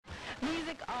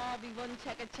We're going to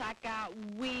Chaka Chaka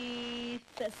with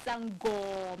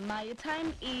Sangoma. Your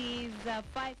time is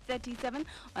 5:37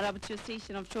 on our to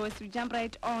station of choice. We jump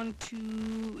right on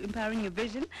to Empowering Your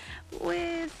Vision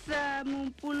with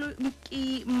Mumpulu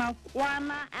Mki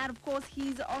Makwana. And of course,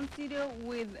 he's on studio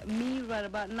with me right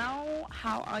about now.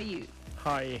 How are you?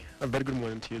 Hi, a very good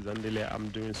morning to you, Zandile. I'm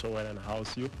doing so well, and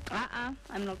how's you?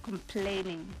 I'm not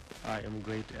complaining. I am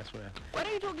great as well. What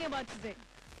are you talking about today?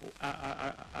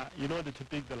 You know the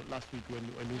topic last week when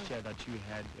you shared that you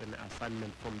had an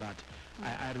assignment from that.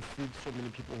 I received so many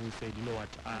people who said, you know what,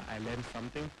 I learned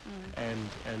something,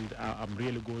 and I'm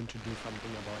really going to do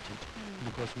something about it,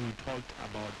 because we talked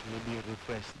about maybe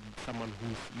refresh someone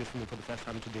who's listening for the first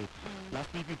time today.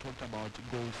 Last week we talked about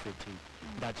goal setting,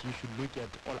 that you should look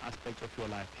at all aspects of your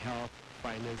life: health,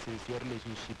 finances, your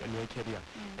relationship, and your career,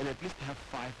 and at least have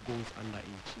 5 goals under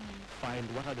each. Find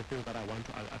what are the things that I want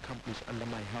to accomplish under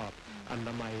my health,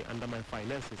 under my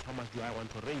finances. How much do I want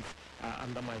to raise?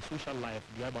 Under my social life,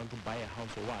 do I want to buy a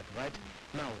house or what? Right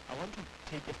now, I want to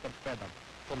take a step further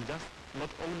from just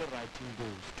not only writing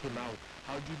goals to now,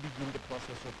 how do you begin the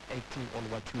process of acting on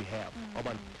what you have?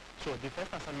 So the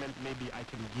first assignment maybe I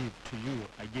can give to you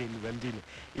again, Zandile,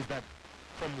 is that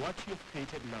from what you've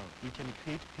created now, you can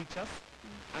create pictures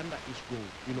under each goal.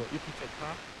 You know, if it's a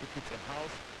car, if it's a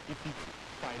house, if it's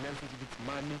finances, if it's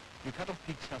money, you kind of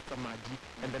picture somebody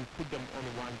and then put them on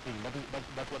one thing.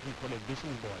 That's what we call a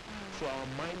vision board. So our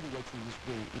mind works in this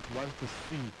way. It wants to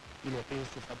see, you know, things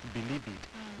to start to believe it.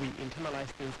 We internalize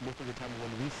things most of the time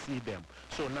when we see them.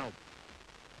 So now,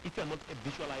 if you're not a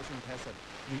visualizing person,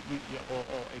 or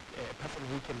a person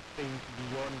who can think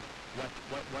beyond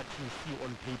what you see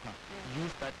on paper, use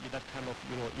that kind of,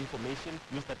 you know, information,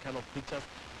 use that kind of pictures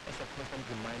as a constant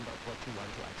reminder of what you want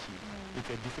to achieve. It's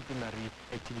a disciplinary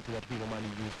activity that we normally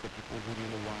use for people who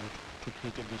really want to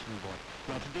create a vision board.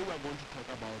 Now today we're going to talk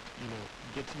about,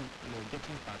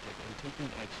 getting started and taking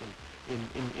action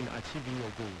in achieving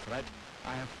your goals, right?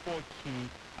 I have 4 key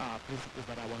principles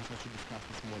that I want us to discuss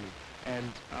this morning.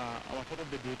 And our thought of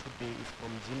the day today is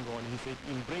from Jim Rohn. He said,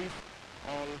 embrace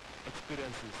all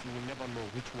experiences. You will never know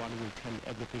which one will turn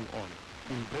everything on.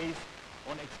 Embrace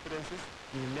all experiences.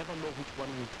 You will never know which one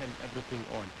will turn everything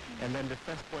on. And then the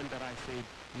first point that I said,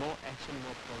 no action,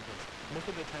 no progress. Most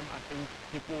of the time I think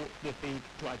people, they think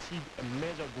to achieve a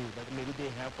major goal that maybe they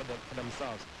have for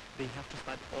themselves, they have to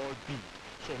start all big.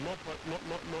 So no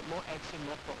action,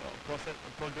 no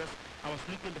progress. I was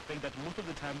looking at the fact that most of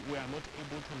the time we are not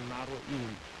able to narrow in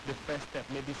the first step.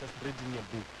 Maybe it's just reading a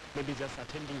book, maybe just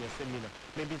attending a seminar,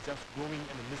 maybe it's just going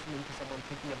and listening to someone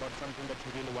thinking about something that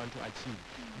you really want to achieve.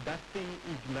 That thing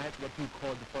ignites what we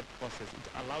call the thought process. It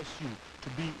allows you to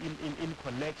be in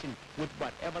connection with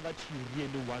whatever that you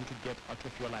really want to get out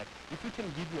of your life. If you can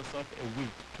give yourself a week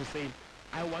to say,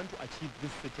 I want to achieve this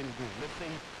certain goal. Let's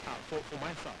say for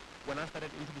myself, when I started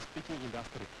into the speaking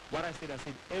industry, what I said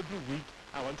every week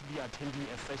I want to be attending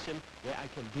a session where I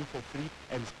can do for free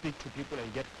and speak to people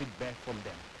and get feedback from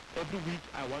them. Every week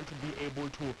I want to be able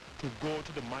to go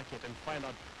to the market and find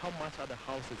out how much are the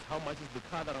houses, how much is the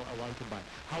car that I want to buy,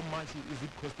 how much is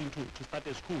it costing to start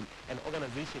a school, an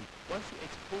organization. Once you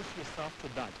expose yourself to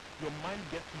that, your mind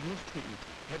gets used to it.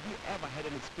 Have you ever had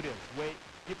an experience where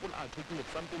people are talking of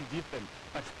something different,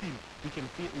 but still you can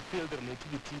feel the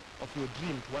relativity of your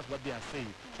dream towards what they are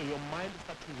saying? So your mind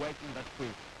starts to work in that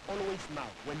way. Always now,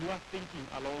 when you are thinking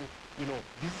along,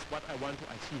 this is what I want to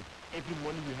achieve. Every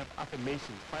morning you have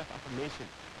affirmations, 5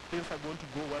 affirmations. Things are going to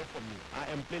go well for me. I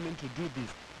am planning to do this.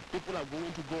 People are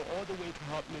going to go all the way to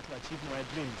help me to achieve my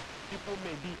dreams. People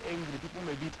may be angry, people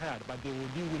may be tired, but they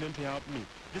will be willing to help me.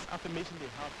 This affirmation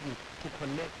will help you to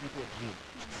connect with your dream.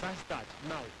 Such that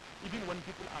now, even when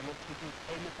people are not taking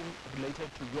anything related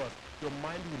to yours, your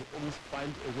mind will always find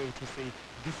a way to say,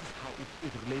 this is how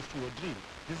it relates to your dream.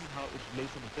 This is how it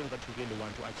relates to the things that you really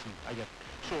want to achieve.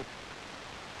 So,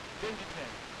 2010,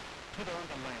 2009,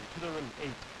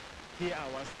 2008, here I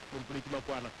was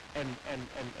and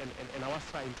I was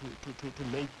trying to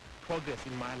make progress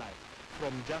in my life.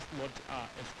 From just not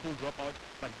a school dropout,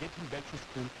 but getting back to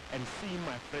school and seeing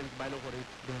my friends, by the way,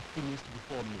 they have finished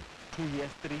before me. 2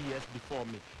 years, 3 years before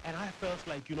me. And I felt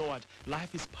like, you know what,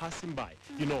 life is passing by,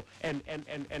 and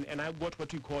I got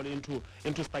what we call into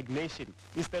stagnation.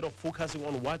 Instead of focusing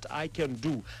on what I can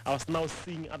do, I was now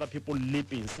seeing other people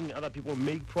leaping, seeing other people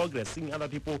make progress, seeing other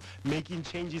people making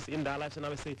changes in their lives, and I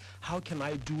would say, how can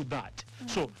I do that?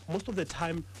 So most of the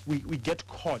time we get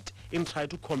caught in trying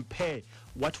to compare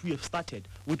what we have started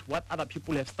with what other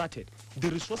people have started. The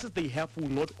resources they have will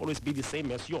not always be the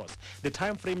same as yours. The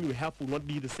time frame you have will not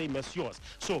be the same as yours.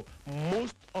 So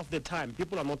most of the time,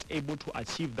 people are not able to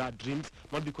achieve their dreams,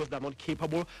 not because they're not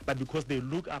capable, but because they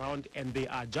look around and they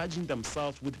are judging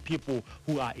themselves with people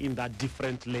who are in that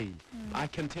different lane. I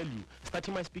can tell you,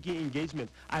 starting my speaking engagement,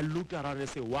 I looked around and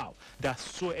say, wow, there's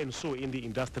so and so in the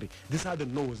industry. These are the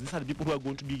no's. These are the people who are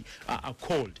going to be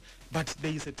called. But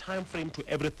there is a time frame to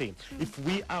everything. If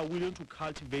we are willing to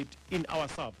cultivate in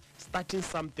ourselves, starting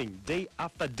something day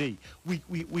after day,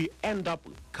 we end up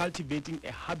cultivating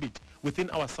a habit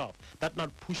within ourselves that now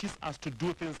pushes us to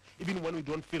do things even when we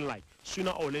don't feel like.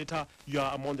 Sooner or later, you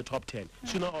are among the top 10.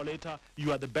 Sooner or later,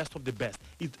 you are the best of the best.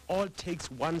 It all takes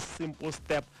one simple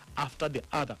step after the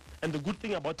other. And the good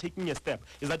thing about taking a step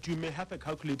is that you may have a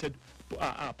calculated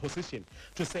position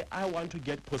to say, I want to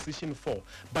get position 4.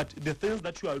 But the things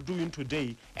that you are doing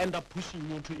today end up pushing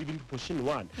you to even position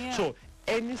 1. Yeah. So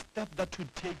any step that you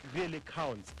take really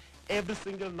counts. Every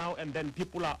single now and then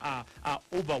people are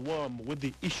overwhelmed with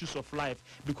the issues of life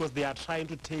because they are trying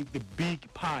to take the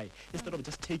big pie instead of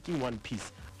just taking one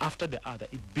piece after the other.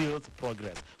 It builds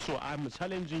progress. So I'm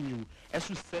challenging you, as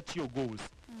you set your goals,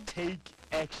 take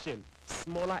action.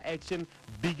 Smaller action,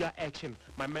 bigger action.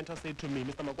 My mentor said to me,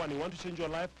 Mr. Magwan, you want to change your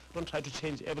life? Don't try to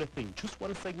change everything. Choose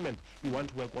one segment you want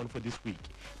to work on for this week.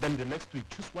 Then the next week,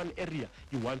 choose one area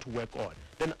you want to work on.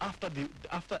 Then after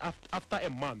a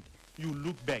month, you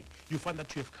look back, you find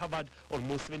that you have covered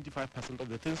almost 75% of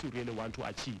the things you really want to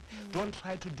achieve. Don't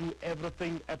try to do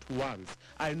everything at once.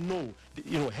 I know,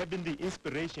 having the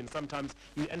inspiration, sometimes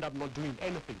you end up not doing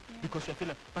anything because you feel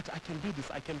like, but I can do this,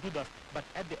 I can do that. But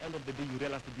at the end of the day, you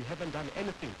realize that you haven't done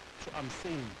anything. So I'm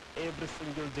saying every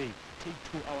single day, take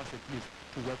 2 hours at least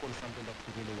to work on something that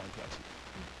you really want to achieve.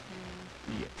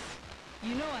 Yes.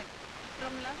 You know what?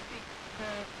 From last week,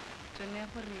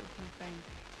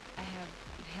 I have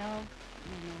health,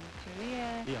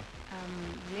 career,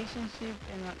 relationship,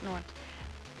 and whatnot.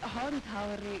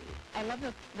 I love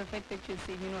the fact that you're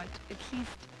saying, you know what, at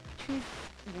least choose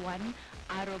one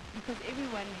out of, because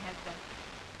everyone has that.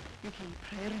 Okay,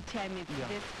 priority time is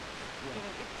this.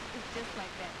 It's just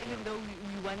like that. Even though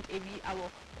we want every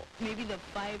hour, maybe the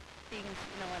 5 things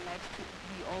in our lives to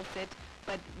be all set,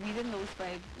 but within those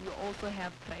 5, we also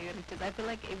have priorities. I feel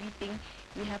like everything,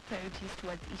 we have priorities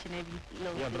towards each and every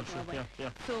little thing.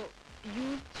 So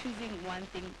you choosing one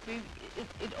thing,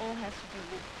 it all has to do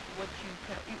with what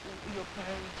your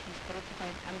priorities.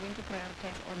 I'm going to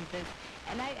prioritize on this.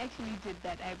 And I actually did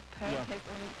that. I prioritized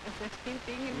on a certain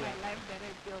thing in my life that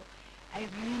I feel I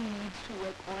really need to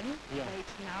work on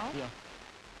right now.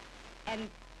 And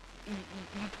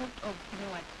you talked of,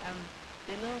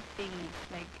 the little things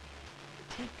like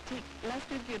last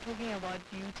week you're talking about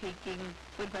you taking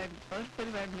 45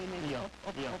 minutes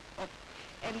of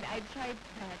and I tried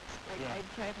that. I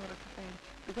tried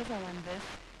because I want this,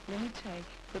 let me try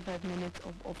 45 minutes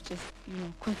of just,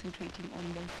 concentrating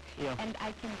on this. And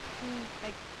I can see,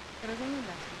 like, it was only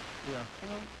last week.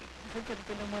 Since it's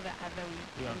been more the other week.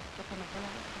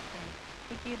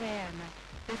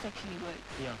 This actually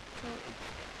works. So it's,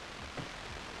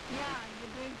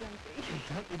 you're doing something.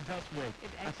 It does work.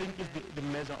 I think it's the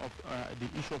measure of the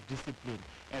issue of discipline.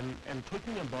 And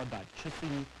talking about that,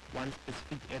 choosing one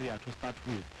specific area to start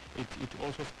with, it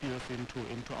also spills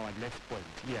into our next point.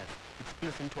 Yes, it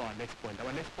spills into our next point.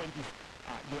 Our next point is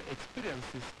your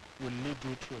experiences will lead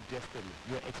you to your destiny.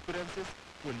 Your experiences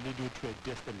will lead you to a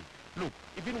destiny. Look,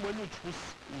 even when you choose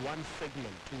one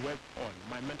segment to work on,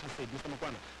 my mentor said, Mr.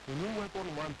 Makwana, when you work on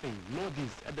one thing, know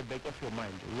this at the back of your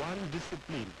mind. One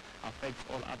discipline affects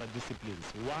all other disciplines.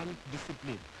 One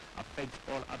discipline affects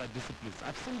all other disciplines.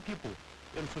 I've seen people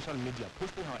in social media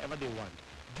posting however they want,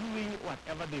 doing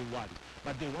whatever they want,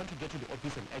 but they want to get to the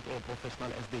office and act all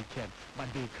professional as they can, but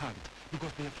they can't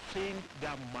because they have trained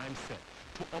their mindset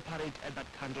to operate at that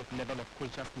kind of level of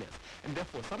consciousness. And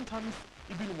therefore, sometimes,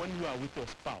 even when you are with your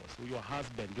spouse, or your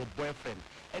husband, your boyfriend,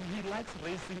 and he likes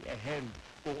raising a hand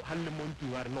for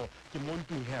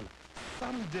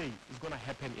someday it's going to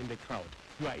happen in the crowd.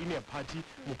 You are in a party,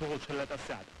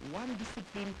 one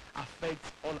discipline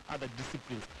affects all other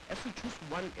disciplines. As you choose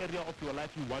one area of your life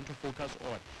you want to focus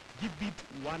on, give it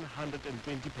 120%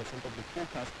 of the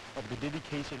focus, of the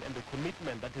dedication and the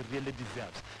commitment that it really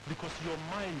deserves. Because your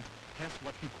mind has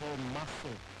what we call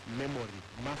muscle memory,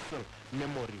 muscle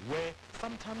memory, where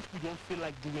sometimes we don't feel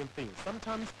like doing things.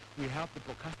 Sometimes we have the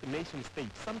procrastination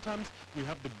state. Sometimes we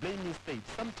have the blaming state.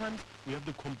 Sometimes we have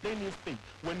the complaining state.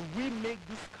 When we make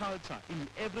this culture in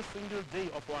every single day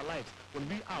of our lives, when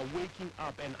we are waking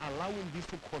up and allowing this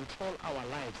to control our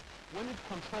lives, when it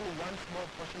controls one small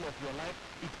portion of your life,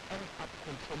 it ends up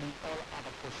controlling all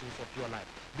other portions of your life.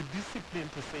 The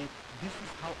discipline to say, this is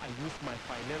how I use my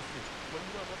finances. When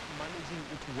you are not managing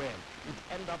it well, it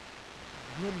ends up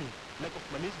grooming. Lack of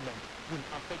management will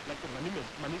affect lack of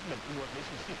management in your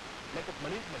relationship, lack of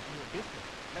management in your business,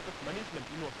 lack of management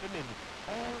in your family.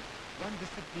 All one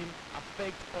discipline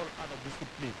affects all other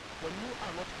disciplines. When you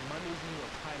are not managing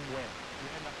your time well, you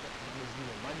end up not managing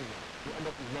your money well. You end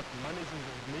up not managing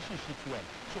your relationships well.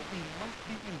 So we must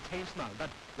be intentional that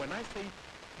when I say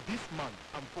this month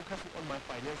I'm focusing on my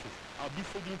finances, I'll be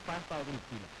saving 5,000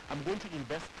 kula. I'm going to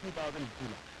invest 2,000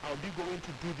 kula. I'll be going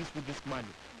to do this with this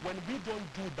money. When we don't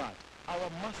do that, our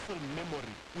muscle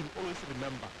memory will always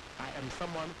remember, I am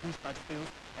someone who starts things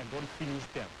and don't finish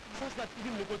them. Such that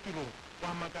even you go to know,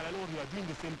 you are doing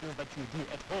the same things that you do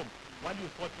at home. While you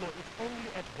thought, no, it's only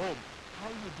at home. How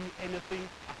you do anything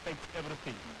affects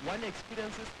everything. One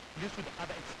experiences leads to the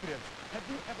other experience. Have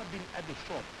you ever been at the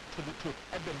shop,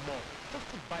 at the mall, just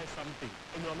to buy something,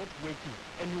 and you are not working,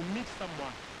 and you meet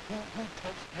someone who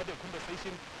talks, had a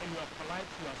conversation, and you are polite,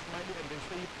 you are smiling, and they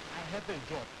say, I have a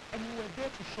job, and you were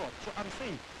there to shop. So I'm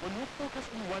saying, when you focus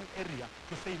in one area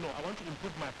to say, no, I want to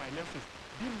improve my finances,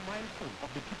 be mindful of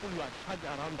the people you are charged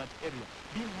around that area.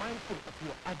 Be mindful of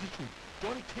your attitude.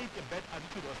 Don't take a bad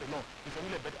attitude or say, no, it's only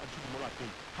a bad attitude more like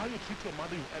thing. How you treat your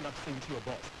mother, you end up saying to your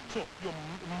boss. So your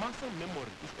muscle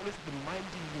memory is always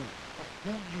reminding you of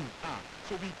who you are.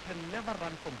 So we can never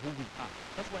run from who we are.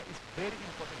 That's why it's very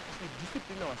important as we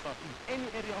discipline ourselves in any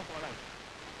area of our life.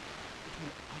 It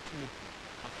will ultimately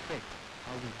affect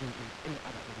how we do in any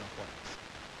other area of our lives.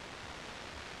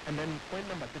 And then point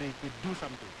number 3 is do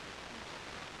something.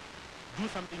 Do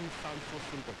something sounds so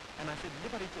simple. And I said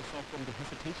liberate yourself from the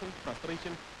hesitation,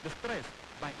 frustration, the stress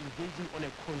by engaging on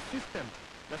a consistent,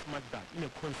 let's mark that, in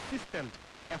a consistent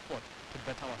effort to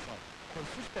better ourselves.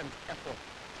 Consistent effort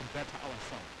to better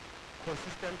ourselves.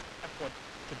 Consistent effort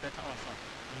to better ourselves.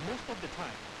 Most of the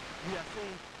time, we are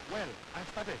saying, well, I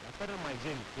started my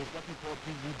journey with what we call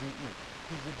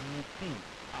PGDP,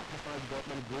 Personal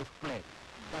Development Growth Plan.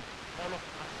 But all of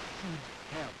us should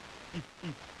have, if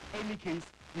any case,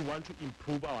 we want to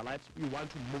improve our lives, we want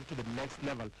to move to the next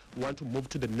level, we want to move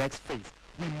to the next phase,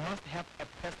 we must have a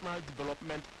personal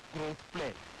development growth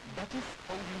plan. That is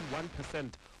only 1%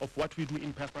 of what we do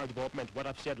in personal development, what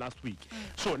I've shared last week.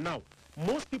 So now,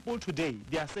 most people today,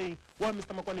 they are saying, well,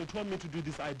 Mr. Makwane, you told me to do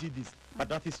this, I did this, but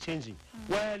that is changing.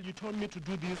 Well, you told me to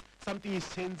do this, something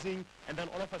is changing, and then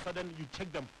all of a sudden you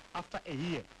check them after a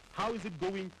year. How is it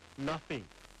going? Nothing.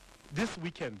 This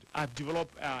weekend, I've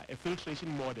developed a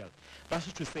filtration model. That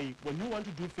is to say, when you want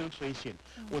to do filtration,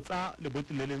 that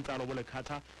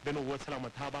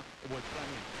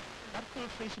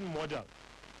filtration model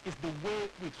is the way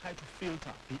we try to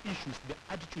filter the issues, the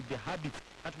attitude, the habits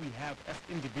that we have as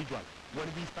individuals when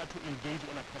we start to engage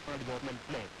on a personal development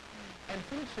plan. And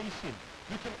filtration,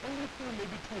 we can only fill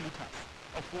maybe 2 liters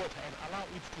of water and allow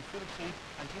it to filtrate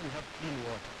until we have clean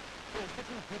water for a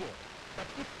certain period. But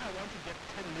if I want to get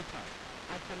 10 liters,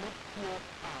 I cannot pour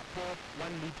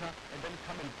 1 liter and then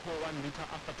come and pour 1 liter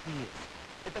after 2 years.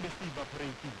 It will be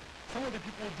evaporating. Some of the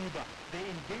people do that. They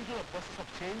engage in a process of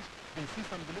change, they see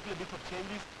some little bit of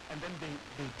changes, and then they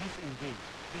disengage.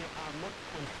 They are not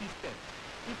consistent.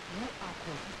 If you are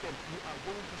consistent, you are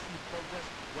going to see progress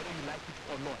whether you like it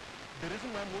or not. The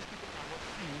reason why most people are not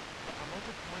seeing the amount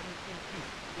of money increase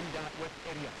in their work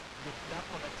areas, that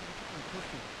productivity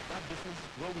increasing, that business is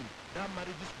growing, that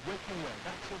marriage is working well,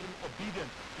 that children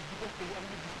obedient, is because they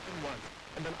only discipline once.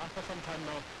 And then after some time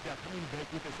now, they are coming back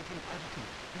with a certain attitude.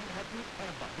 Have you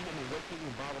ever been in a working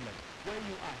environment where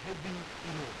you are having,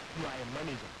 you are a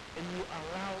manager, and you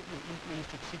allow your employees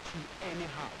to treat you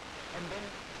anyhow? And then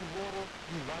tomorrow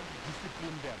you want to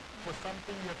discipline them for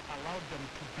something you have allowed them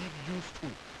to be used to.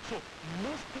 So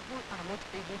most people are not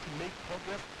able to make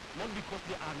progress, not because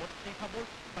they are not capable,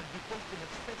 but because they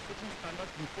have set certain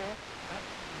standards before that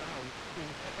now they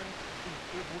haven't been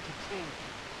able to change.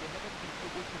 They haven't been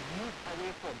able to move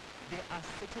away from. There are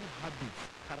certain habits,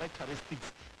 characteristics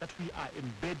that we are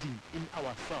embedding in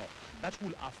ourselves that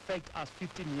will affect us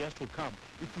 15 years to come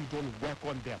if we don't work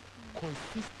on them.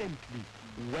 Consistently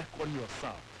work on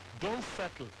yourself. Don't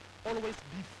settle. Always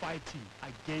be fighting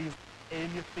against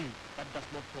anything that does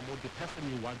not promote the person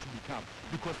you want to become.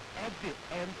 Because at the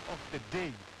end of the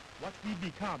day, what we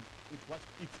become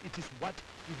it is what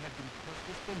you have been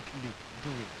consistently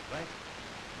doing, right?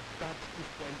 That is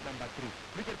point number 3.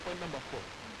 Look at point number 4.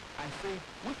 I say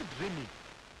with dreaming,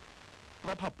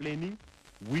 proper planning,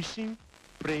 wishing,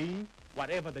 praying,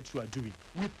 whatever that you are doing,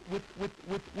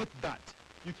 with that,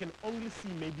 you can only see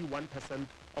maybe 1%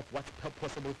 of what's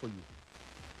possible for you.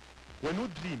 When you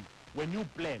dream, when you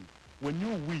plan, when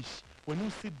you wish, when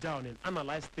you sit down and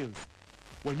analyze things,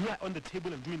 when you are on the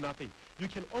table and doing nothing, you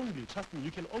can only, trust me, you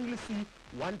can only see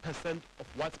 1% of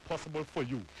what's possible for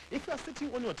you. If you are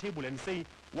sitting on your table and saying,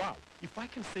 wow, if I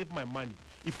can save my money,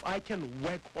 if I can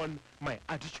work on my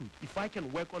attitude, if I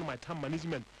can work on my time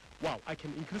management, wow, I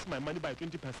can increase my money by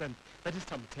 20%, that is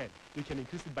times 10. You can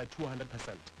increase it by 200%.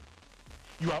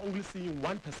 You are only seeing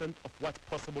 1% of what's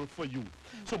possible for you.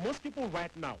 So most people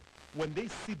right now, when they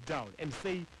sit down and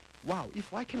say, wow,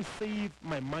 if I can save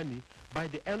my money, by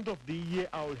the end of the year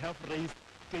I will have raised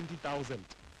 20,000.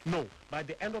 No, by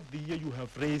the end of the year you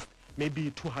have raised maybe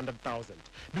 200,000.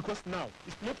 Because now,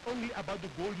 it's not only about the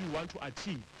goal you want to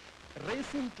achieve.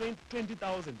 Raising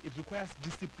 20,000, it requires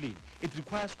discipline, it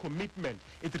requires commitment,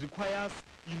 it requires,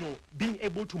 being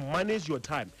able to manage your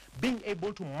time, being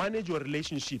able to manage your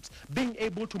relationships, being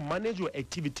able to manage your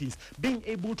activities, being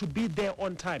able to be there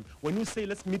on time. When you say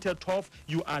let's meet at 12,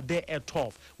 you are there at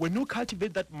 12. When you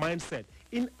cultivate that mindset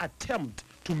in attempt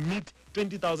to meet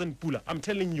 20,000 pula, I'm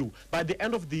telling you, by the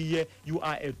end of the year, you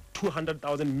are a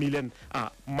 200,000 million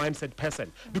mindset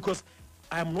person. Because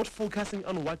I'm not focusing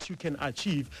on what you can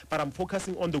achieve, but I'm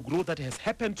focusing on the growth that has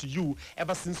happened to you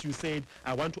ever since you said,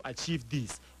 I want to achieve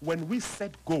this. When we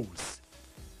set goals,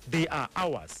 they are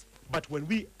ours. But when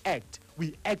we act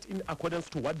in accordance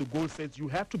to what the goal says. You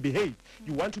have to behave.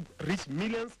 You want to reach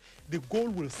millions, the goal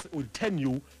will turn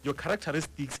you, your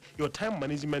characteristics, your time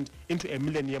management into a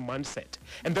millionaire mindset.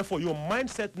 And therefore, your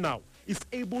mindset now is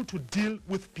able to deal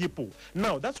with people.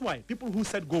 Now, that's why people who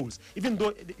set goals, even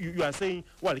though you are saying,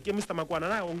 well, okay, Mr. Makwana,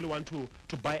 I only want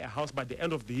to buy a house by the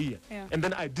end of the year, and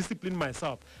then I discipline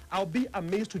myself, I'll be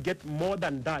amazed to get more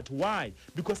than that. Why?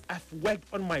 Because I've worked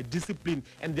on my discipline,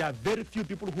 and there are very few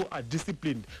people who are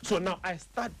disciplined. So now I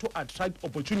start to attract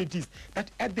opportunities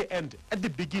that at the end, at the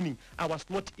beginning, I was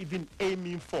not even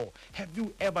aiming for. Have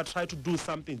you ever tried to do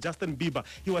something? Justin Bieber,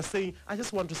 he was saying, I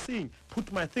just want to sing,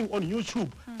 put my thing on YouTube.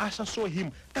 I shall show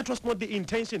him. That was not the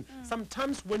intention.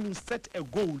 Sometimes when you set a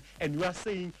goal and you are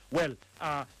saying, well,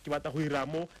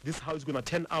 this is how it's going to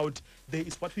turn out, there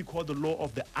is what we call the law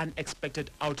of the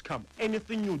unexpected outcome.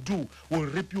 Anything you do will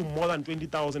reap you more than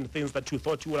 20,000 things that you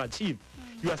thought you would achieve.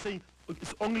 You are saying,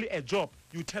 it's only a job.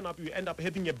 You turn up, you end up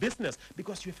having a business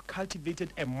because you've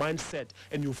cultivated a mindset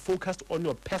and you focused on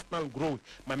your personal growth.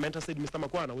 My mentor said, Mr.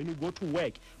 Makwana, when you go to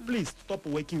work, please stop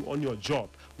working on your job.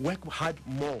 Work hard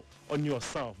more on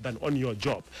yourself than on your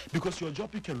job. Because your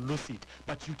job, you can lose it,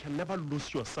 but you can never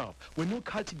lose yourself. When you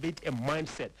cultivate a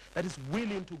mindset that is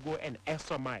willing to go an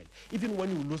extra mile, even when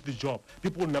you lose the job,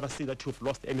 people will never say that you've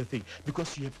lost anything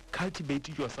because you have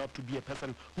cultivated yourself to be a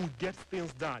person who gets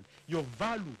things done. Your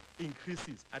value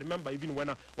increases. I remember even when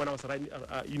I was writing,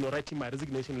 writing my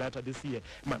resignation letter this year,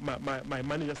 my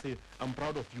manager said, I'm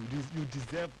proud of you. You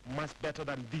deserve much better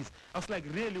than this. I was like,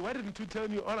 really? Why didn't you tell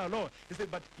me all along? He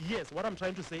said, but yes, what I'm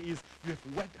trying to say is you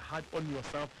have worked hard on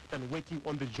yourself than working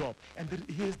on the job. And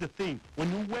here's the thing.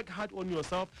 When you work hard on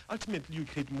yourself, ultimately you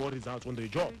create more results on the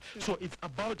job. So it's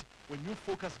about when you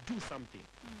focus, do something.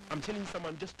 I'm telling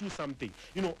someone, just do something.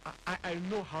 I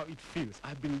know how it feels.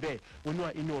 I've been there. When you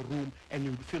are in your room and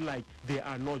you feel like there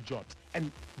are no jobs. And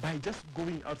by just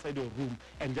going outside your room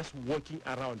and just walking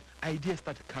around, ideas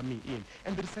start coming in.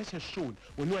 And the research has shown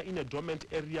when you are in a dormant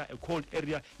area, a cold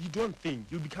area, you don't think,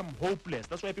 you become hopeless.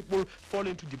 That's why people fall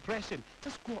into depression.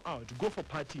 Just go out, go for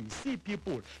partying, see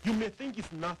people. You may think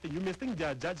it's nothing. You may think they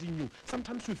are judging you.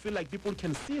 Sometimes you feel like people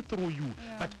can see through you.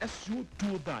 But as you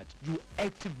do that, you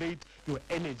activate your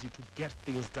energy to get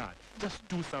things done. Just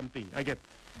do something.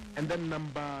 And then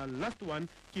last one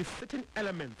is certain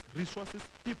elements, resources,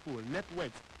 people,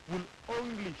 networks will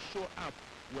only show up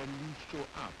when we show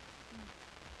up.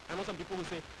 I know some people will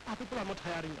say, people are not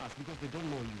hiring us because they don't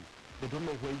know you. They don't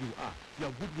know where you are. You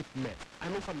are good with math. I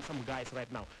know some guys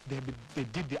right now, they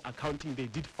did the accounting, they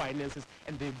did finances,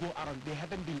 and they go around, they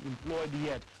haven't been employed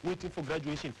yet, waiting for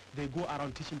graduation. They go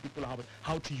around teaching people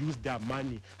how to use their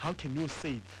money. How can you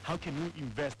save? How can you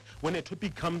invest? When a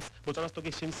topic comes, Botswana Stock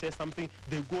Exchange says something,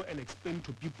 they go and explain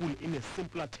to people in a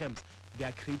simpler terms. They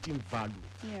are creating value.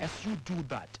 As you do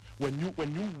that, when you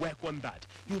work on that,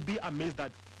 you'll be amazed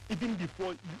that even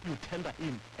before you tender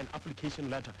in an application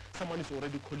letter, someone is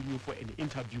already calling you for an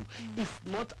interview. It's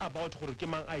not about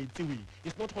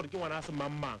it's not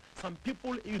mamang. Some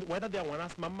people, whether they want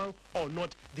us mamang or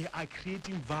not, they are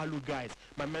creating value, guys.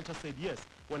 My mentor said yes.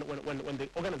 When the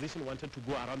organization wanted to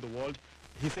go around the world,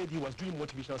 he said he was doing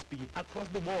motivational speaking across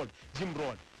the world, Jim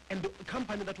Rohn. And the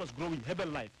company that was growing,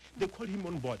 Herbalife, they called him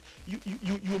on board. You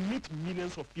meet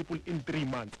millions of people in 3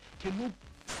 months. Can you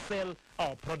sell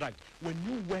our product? When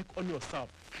you work on yourself,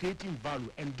 creating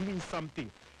value and doing something,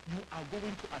 you are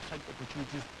going to attract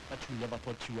opportunities that you never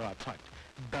thought you would attract.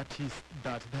 That is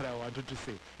that I wanted to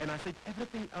say. And I said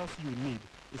everything else you need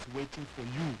is waiting for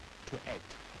you to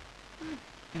act.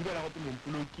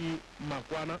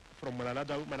 Makwana from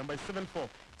Malalada. My number is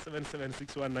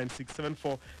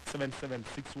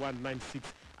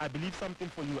 74776196. I believe something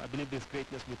for you. I believe there's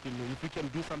greatness within you. If we can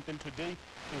do something today,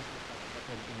 things will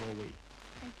happen in your way.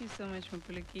 Thank you so much,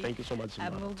 Mpuluki. Thank you so much.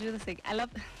 We'll do this again.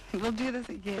 We'll do this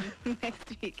again next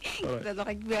week. Right.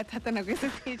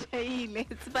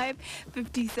 It's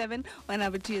 5:57 on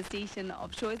our station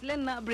of choice.